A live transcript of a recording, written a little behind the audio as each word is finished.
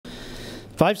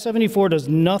574 does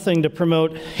nothing to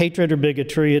promote hatred or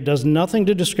bigotry. It does nothing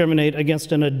to discriminate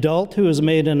against an adult who has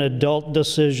made an adult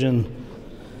decision.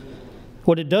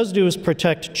 What it does do is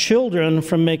protect children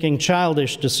from making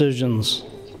childish decisions.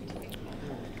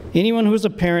 Anyone who is a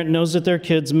parent knows that their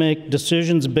kids make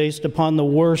decisions based upon the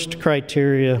worst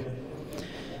criteria: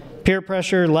 peer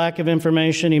pressure, lack of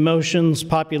information, emotions,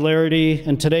 popularity,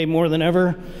 and today more than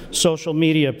ever, social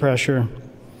media pressure.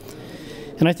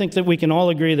 And I think that we can all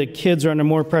agree that kids are under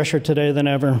more pressure today than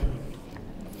ever.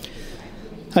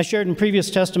 I shared in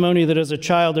previous testimony that as a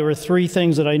child there were 3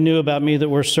 things that I knew about me that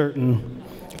were certain.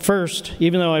 First,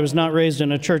 even though I was not raised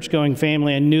in a church-going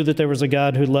family, I knew that there was a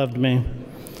God who loved me.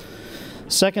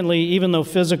 Secondly, even though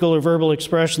physical or verbal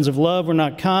expressions of love were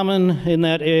not common in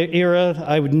that era,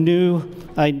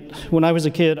 when I was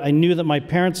a kid, I knew that my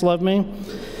parents loved me.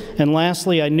 And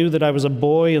lastly, I knew that I was a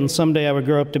boy and someday I would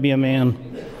grow up to be a man.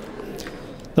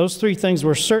 Those 3 things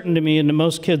were certain to me and to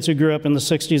most kids who grew up in the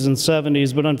 60s and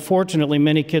 70s, but unfortunately,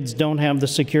 many kids don't have the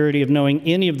security of knowing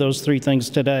any of those 3 things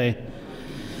today.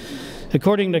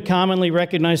 According to commonly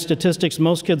recognized statistics,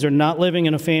 most kids are not living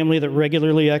in a family that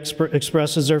regularly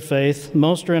expresses their faith.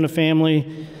 Most are in a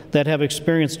family that have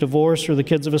experienced divorce or the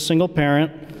kids of a single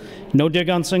parent. No dig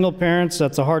on single parents.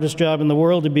 That's the hardest job in the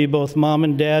world, to be both mom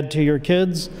and dad to your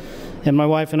kids. And my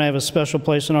wife and I have a special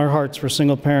place in our hearts for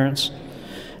single parents.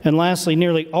 And lastly,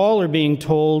 nearly all are being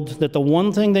told that the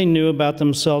one thing they knew about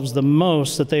themselves the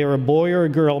most, that they are a boy or a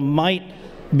girl, might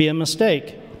be a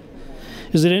mistake.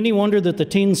 Is it any wonder that the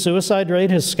teen suicide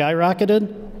rate has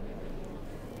skyrocketed?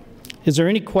 Is there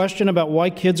any question about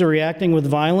why kids are reacting with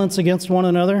violence against one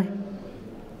another?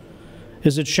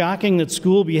 Is it shocking that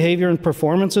school behavior and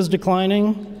performance is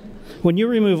declining? When you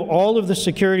remove all of the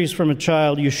securities from a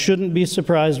child, you shouldn't be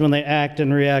surprised when they act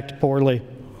and react poorly.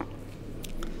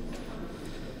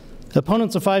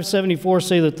 Opponents of 574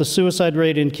 say that the suicide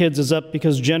rate in kids is up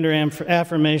because gender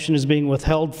affirmation is being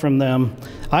withheld from them.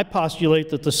 I postulate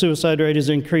that the suicide rate has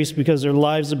increased because their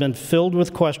lives have been filled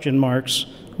with question marks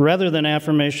rather than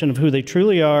affirmation of who they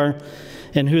truly are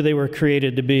and who they were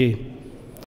created to be.